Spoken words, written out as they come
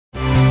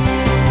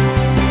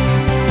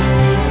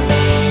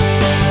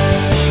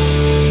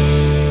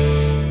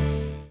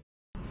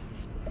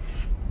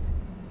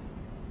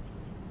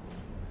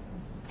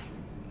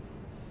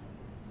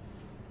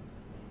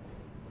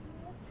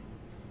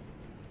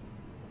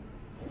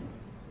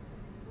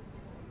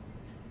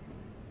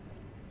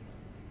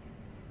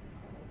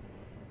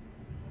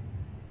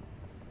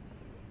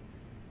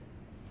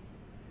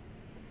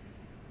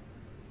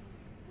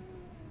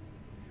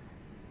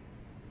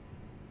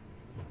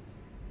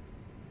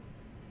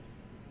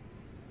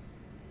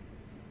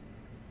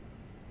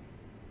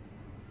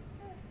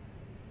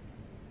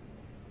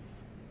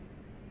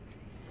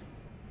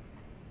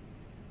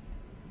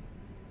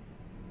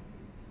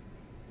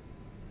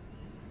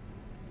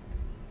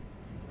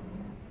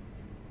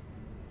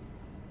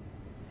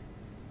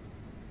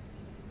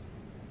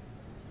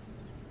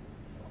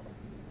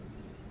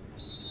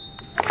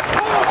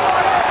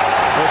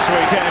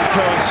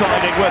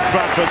signing with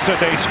Bradford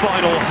City's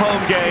final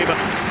home game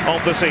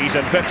of the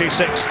season.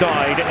 56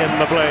 died in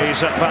the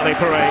blaze at Valley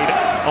Parade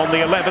on the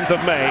 11th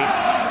of May,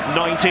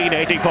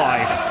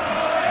 1985.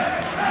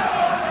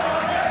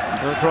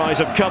 The cries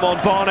of "Come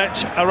on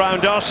Barnet"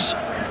 around us.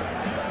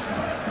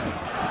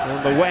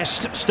 And the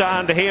West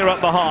stand here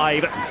at the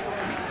Hive.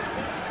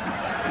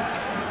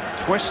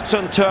 Twists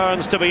and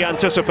turns to be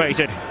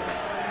anticipated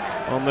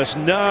on this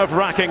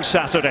nerve-wracking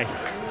Saturday.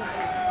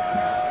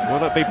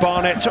 Will it be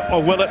Barnet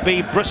or will it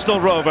be Bristol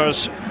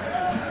Rovers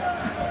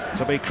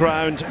to be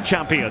crowned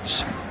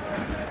champions?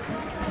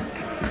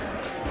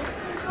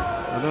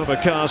 An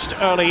overcast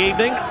early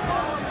evening.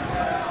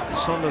 The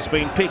sun has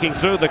been peeking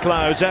through the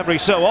clouds every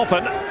so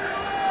often.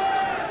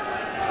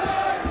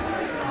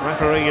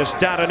 Referee is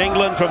Darren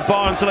England from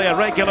Barnsley, a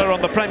regular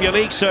on the Premier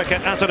League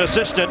circuit as an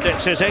assistant.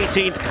 It's his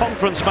 18th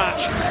conference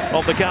match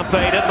of the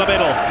campaign in the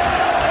middle.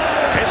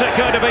 Is it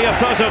going to be a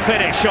photo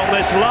finish on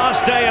this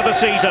last day of the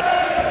season?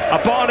 A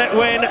Barnet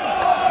win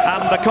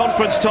and the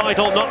conference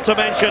title, not to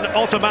mention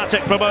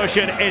automatic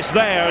promotion, is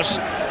theirs.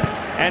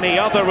 Any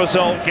other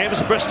result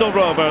gives Bristol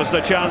Rovers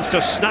the chance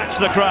to snatch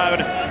the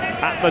crown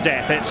at the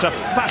death. It's a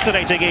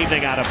fascinating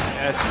evening, Adam.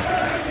 Yes.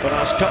 The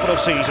last couple of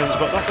seasons,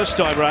 but not this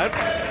time round.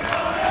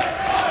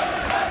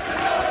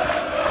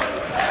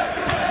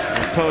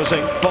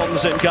 Opposing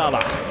Bonds in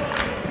Gala.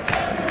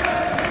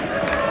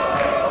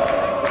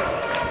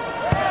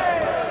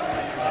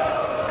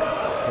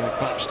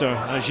 Baxter,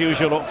 as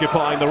usual,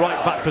 occupying the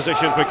right back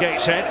position for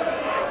Gateshead.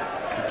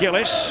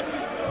 Gillis.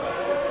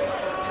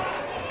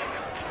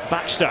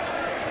 Baxter.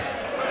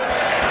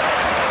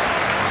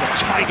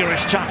 It's a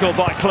tigerish tackle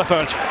by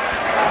Clifford.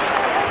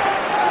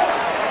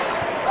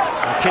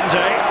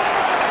 Kinde.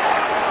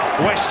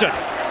 Weston.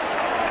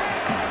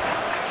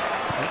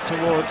 Back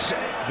towards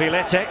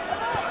Vilhete.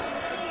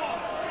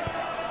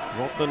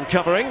 Rodman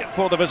covering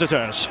for the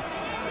visitors.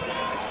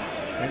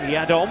 And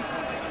Yadom.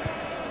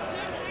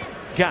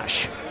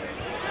 Gash.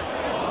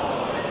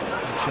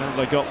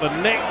 Chandler got the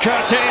nick.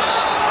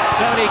 Curtis.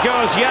 Down he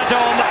goes.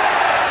 Yadom.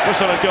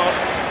 Whistle had gone.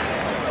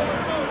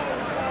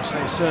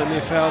 So certainly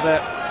a foul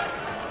there.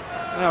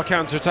 They are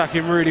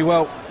counter-attacking really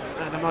well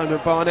at the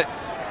moment, Barnet.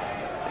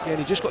 Again,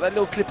 he just got that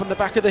little clip on the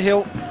back of the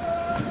heel.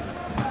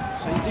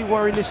 So you do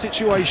worry in this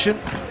situation.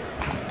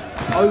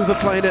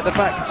 Overplaying at the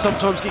back can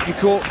sometimes get you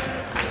caught.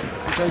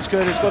 James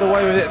Curtis got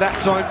away with it that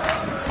time.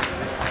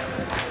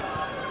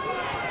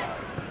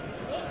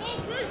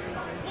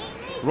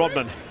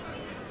 Rodman.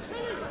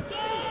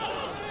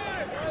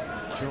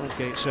 John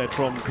Gateshead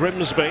from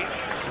Grimsby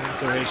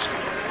after his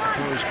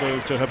proposed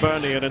move to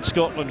Hibernian in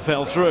Scotland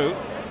fell through.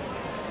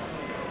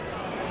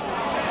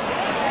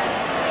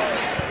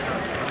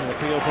 An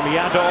appeal from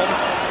Yadom.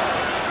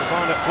 The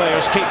Barnet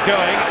players keep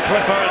going.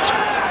 Clifford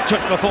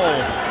took the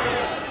fall.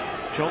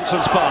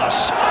 Johnson's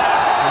pass.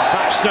 And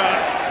Baxter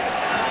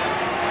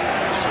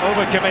just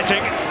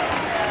overcommitting,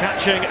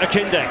 catching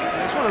Akinde.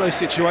 It's one of those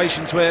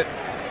situations where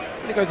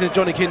when it goes into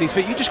Johnny Kinley's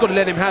feet, you just got to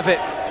let him have it.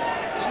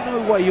 There's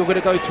no way you're going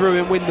to go through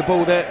and win the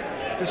ball there.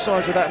 The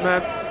size of that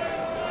man.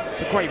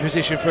 It's a great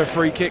position for a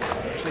free kick.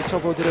 So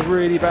Togwell did a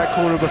really bad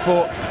corner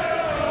before.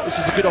 This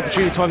is a good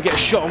opportunity to get a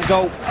shot on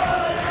goal.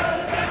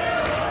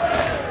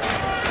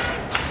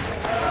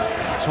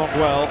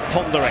 Togwell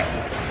pondering.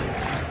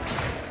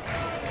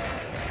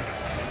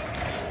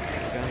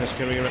 Began his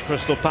career at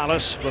Crystal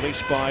Palace,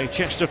 released by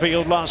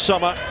Chesterfield last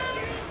summer.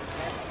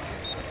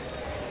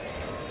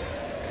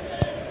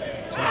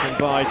 Taken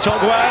by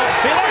Togwell.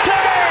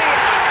 Vilhete!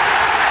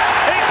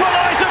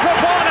 Equaliser for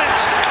Barnet!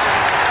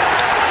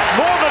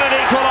 More than an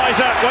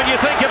equaliser when you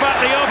think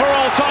about the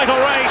overall title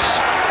race.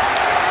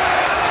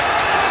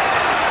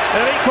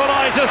 It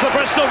equalises the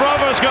Bristol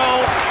Rovers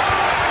goal.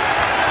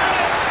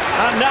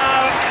 And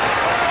now,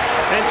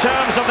 in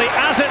terms of the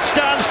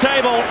as-it-stands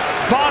table,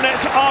 Barnet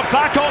are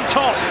back on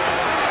top.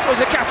 It was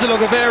a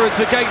catalogue of errors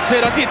for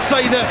Gateshead. I did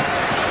say that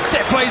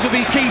set plays would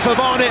be key for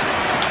Barnet,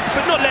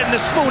 but not letting the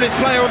smallest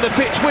player on the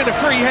pitch win a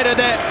free header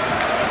there.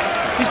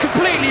 He's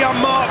completely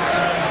unmarked.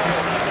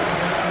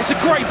 It's a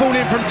great ball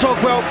in from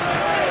Togwell.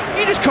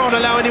 You just can't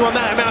allow anyone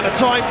that amount of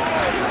time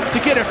to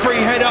get a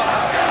free header.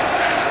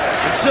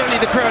 And certainly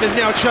the crowd has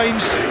now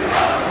changed.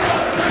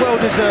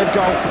 Well-deserved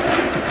goal.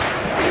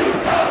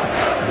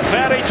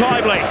 Very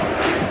timely.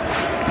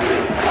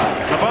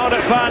 The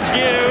Barnet fans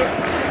knew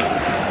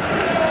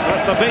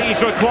that the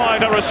Bees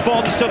required a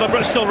response to the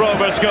Bristol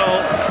Rovers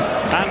goal,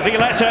 and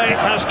Vilhete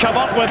has come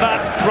up with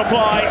that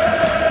reply.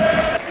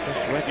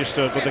 Just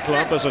registered with the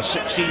club as a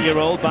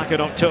 16-year-old back in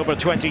October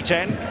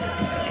 2010.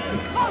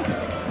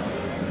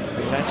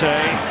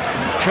 Vilhete,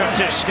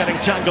 Curtis getting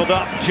tangled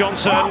up,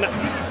 Johnson.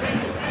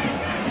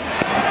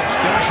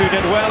 Gash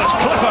did well, it's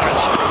Clifford.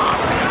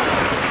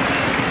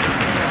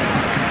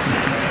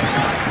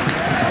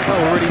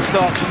 Oh, really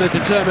starts from the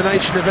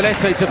determination of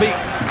Vilhete to beat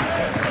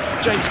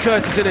James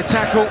Curtis in a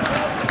tackle.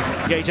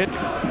 Gated.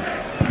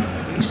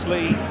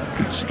 Eastleigh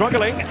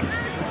struggling.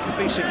 Could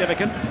be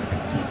significant.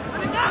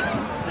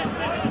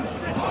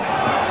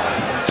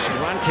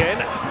 Rankin.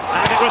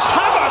 And it was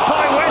hammered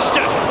by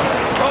Weston.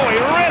 Oh, he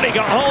really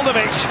got hold of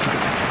it.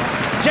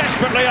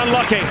 desperately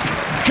unlucky.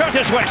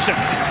 Curtis Weston.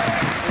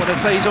 Well, they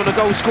say he's on a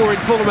goal-scoring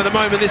form at the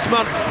moment this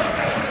month.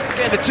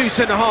 Again, the two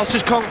centre-halves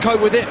just can't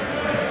cope with it.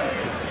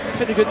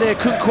 Finnegan there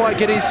couldn't quite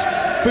get his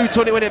boot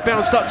on it when it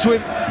bounced up to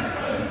him.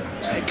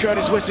 So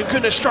Curtis Weston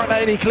couldn't have struck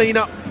that any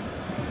cleaner.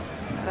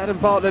 And Adam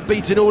Bartlett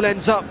beating all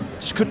ends up,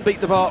 just couldn't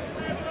beat the bar.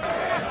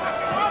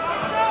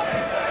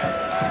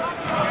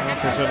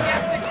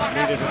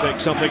 Needed to take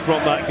something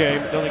from that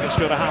game. Don't think it's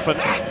going to happen.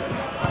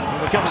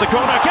 Here comes the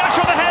corner. Cash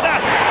on the header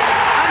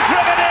and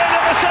driven in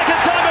at the second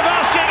time of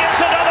asking. It's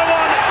another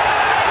one.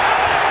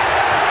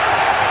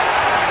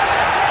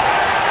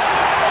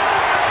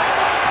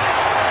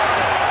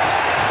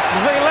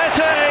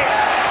 Vilhete,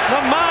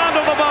 the man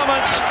of the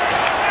moment.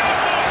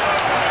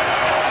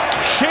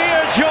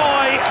 Sheer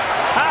joy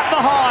at the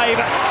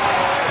Hive.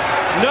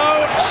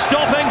 No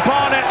stopping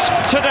Barnet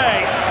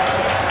today.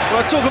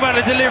 Well, talk about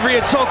a delivery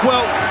at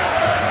Togwell,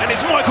 and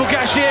it's Michael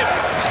Gateshead.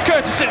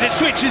 Curtis says it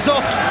switches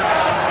off.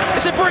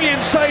 It's a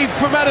brilliant save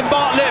from Adam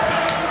Bartlett.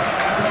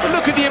 But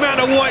look at the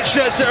amount of white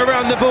shirts that are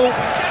around the ball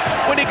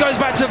when it goes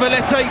back to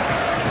Vilhete.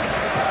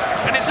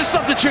 And it's a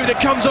substitute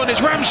that comes on.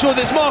 It's Ramshaw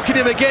that's marking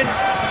him again.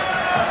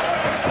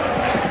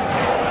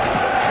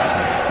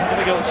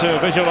 Difficult to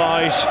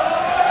visualise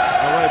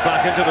a way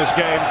back into this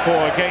game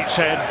for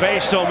Gateshead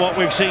based on what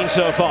we've seen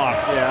so far.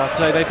 Yeah, I'd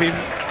say they've been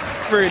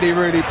really,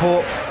 really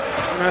poor.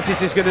 I don't know if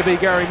this is going to be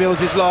Gary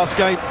Mills' last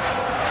game.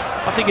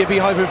 I think he'd be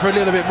hoping for a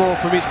little bit more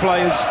from his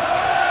players.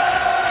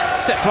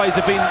 Set plays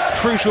have been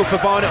crucial for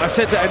Barnet. I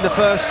said that in the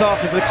first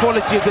half. If the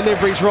quality of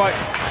delivery is right,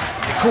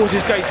 it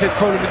causes Gateshead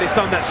problem, and it's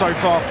done that so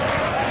far.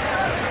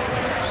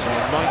 So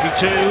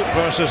 92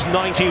 versus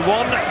 91,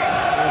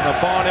 and a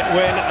Barnet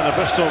win and a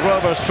Bristol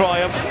Rovers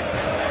triumph.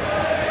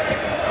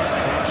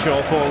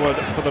 Shaw forward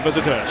for the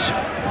visitors.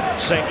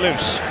 St.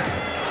 Luce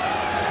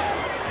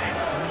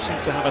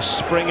seems to have a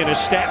spring in his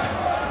step.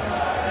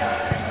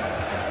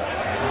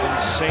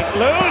 St.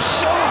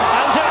 Luce,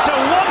 and it's a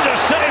wonder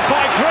save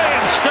by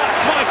Graham Stack.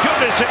 My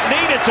goodness, it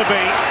needed to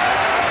be,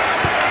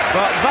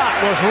 but that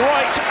was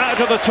right out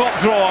of the top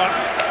drawer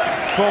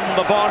from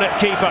the Barnet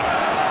keeper.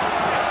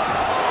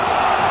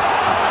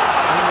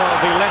 Meanwhile,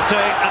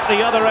 Vilhete at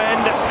the other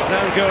end.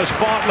 Down goes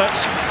Bartlett,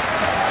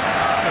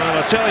 and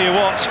I tell you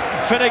what,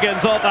 Finnegan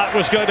thought that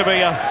was going to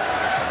be a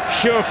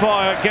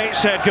surefire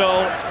Gateshead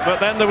goal, but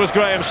then there was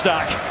Graham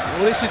Stack.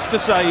 Well, this is the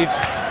save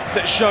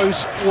that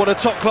shows what a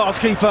top-class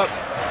keeper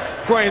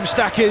Graham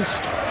Stack is.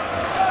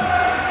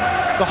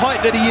 The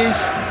height that he is,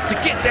 to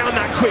get down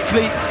that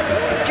quickly,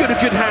 get a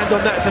good hand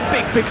on that. It's a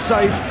big, big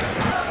save.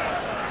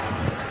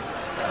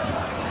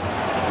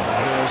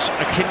 Here's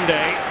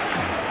Akinde.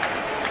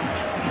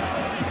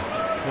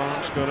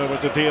 Clark's got over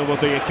to deal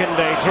with the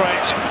Akinde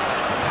threat.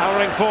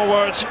 Powering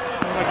forward,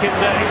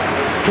 Akinde.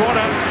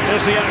 Corner,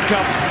 there's the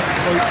outcome.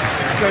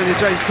 Going to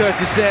James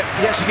Curtis there,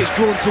 he actually gets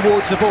drawn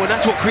towards the ball, and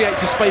that's what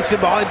creates a space in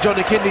behind John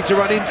Akinde to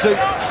run into.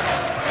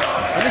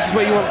 And this is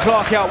where you want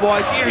Clark out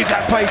wide. Here he's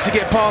at pace to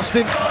get past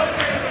him.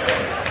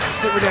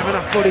 Just don't really have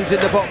enough bodies in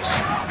the box.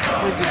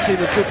 Wins his team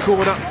a good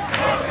corner.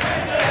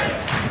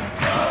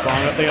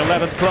 Barnet, the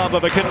 11th club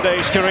of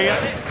Akinde's career.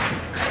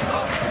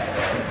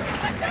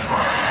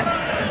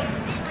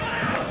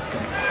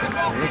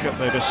 Look at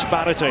the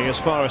disparity as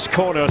far as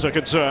corners are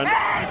concerned.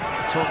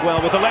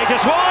 Togwell with the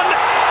latest one,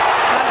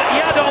 and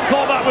Yadon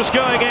thought that was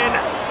going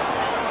in.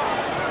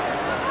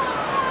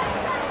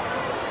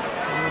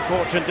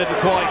 Fortune didn't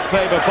quite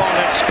favour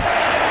Barnet.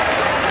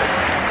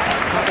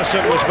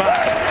 Patterson was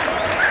back.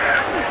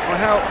 Well,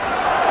 how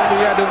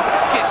Yadon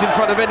gets in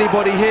front of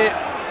anybody here.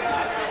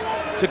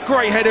 It's a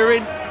great header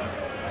in.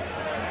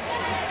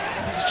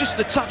 It's just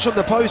a touch on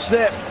the post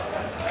there.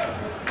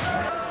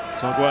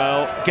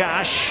 Togwell,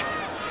 Gash.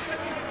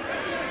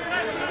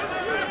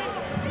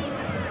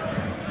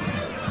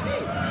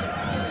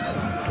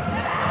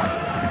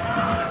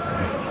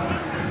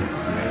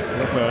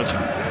 Clifford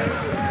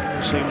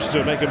seems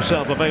to make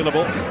himself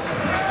available,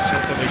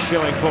 certainly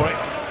showing for it.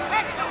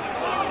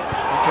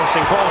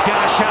 Interesting ball.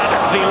 Gash had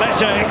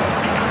Vilhete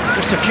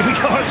just a few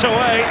yards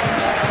away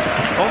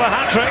on a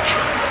hat-trick.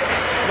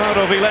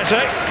 Mauro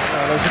Vilhete.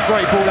 Oh, there's a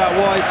great ball out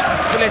wide.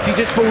 Vilhete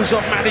just pulls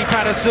off Manny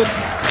Patterson.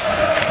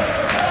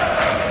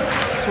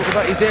 Talk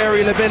about his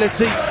aerial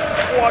ability.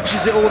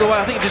 Watches it all the way.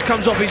 I think it just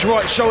comes off his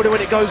right shoulder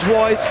when it goes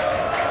wide.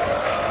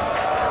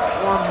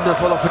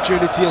 Wonderful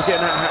opportunity of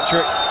getting that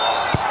hat-trick.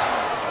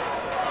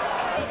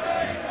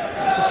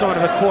 It's a sign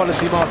of a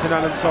quality Martin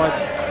Allen side.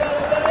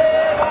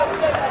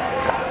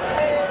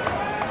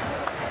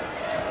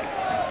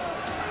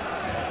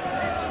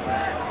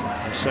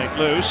 St.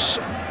 Luce.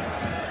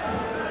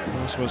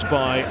 This was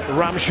by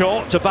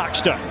Ramshaw to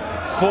Baxter.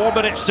 4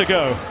 minutes to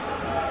go.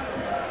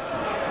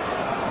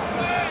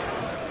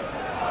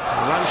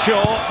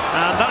 Ramshaw,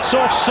 and that's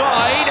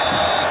offside.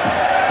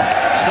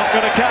 It's not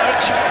going to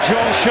count.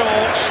 John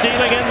Shaw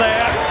stealing in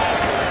there.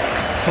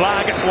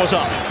 Flag was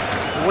up.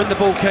 When the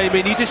ball came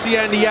in, you just see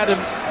Andy Adam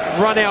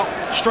run out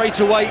straight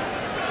away.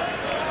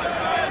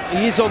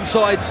 He is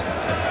onside,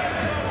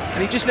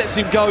 and he just lets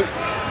him go.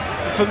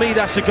 For me,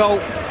 that's a goal.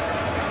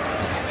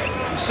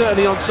 He's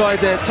certainly onside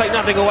there. Take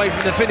nothing away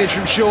from the finish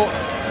from short.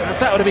 If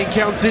that would have been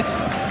counted,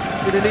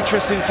 in an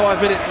interesting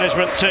 5 minutes.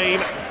 Management team,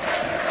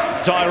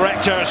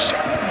 directors,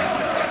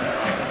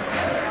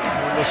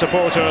 and the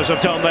supporters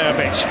have done their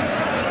bit.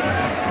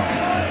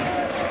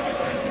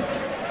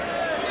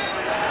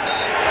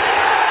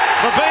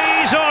 The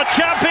Bees are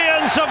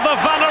champions of the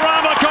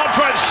Vanarama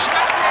Conference,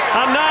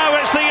 and now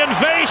it's the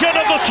invasion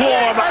of the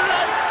Swarm.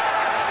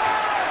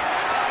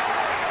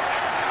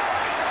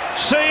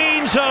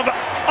 Scenes of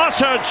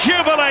utter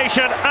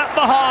jubilation at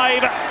the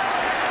Hive.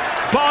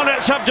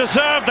 Barnet have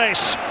deserved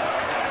this.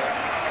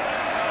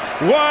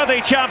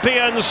 Worthy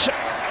champions,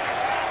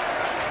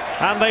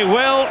 and they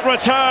will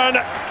return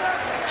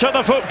to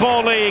the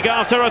Football League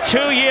after a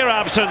 2-year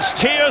absence.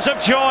 Tears of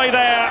joy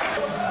there.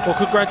 Well,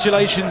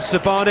 congratulations to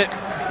Barnet,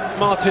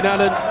 Martin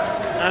Allen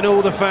and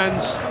all the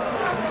fans.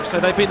 So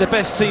they've been the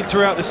best team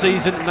throughout the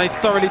season, and they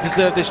thoroughly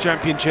deserve this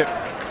championship.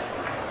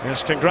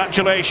 Yes,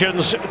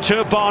 congratulations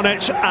to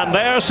Barnet and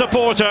their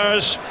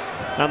supporters,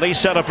 and these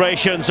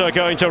celebrations are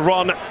going to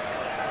run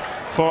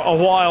for a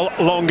while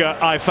longer,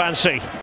 I fancy.